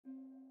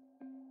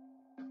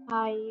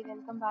Hi,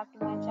 welcome back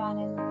to my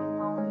channel. And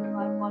now you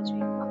are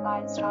watching a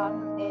 5-star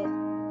hotel.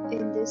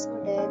 In this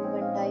hotel,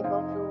 one type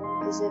of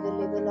room is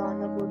available on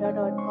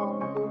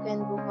agoda.com. You can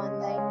book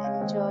online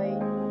and enjoy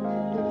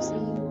it. To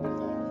see more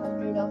than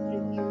 100 of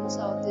reviews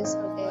of this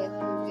hotel,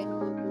 you can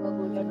go to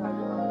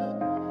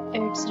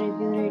agoda.com. Its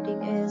review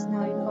rating is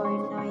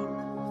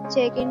 9.9.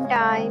 Check-in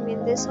time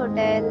in this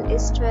hotel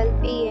is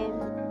 12 p.m.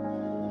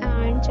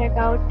 and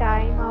check-out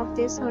time of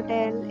this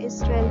hotel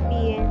is 12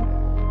 p.m.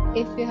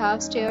 If you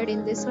have stayed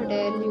in this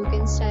hotel, you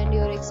can send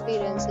your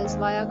experiences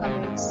via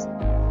comments.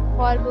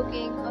 For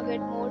booking or get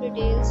more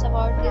details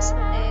about this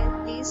hotel,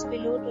 please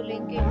below to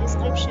link in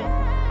description.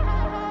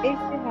 If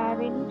you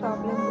have any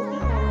problem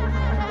booking a room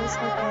in this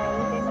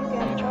hotel, then you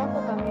can drop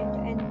a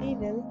comment and we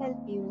will help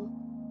you.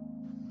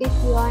 If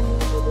you are new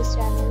to this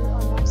channel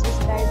or not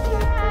subscribed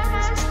yet, then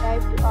you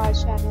subscribe to our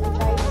channel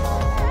right now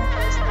and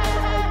press the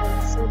bell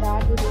icon so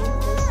that you don't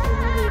miss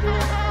any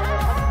video.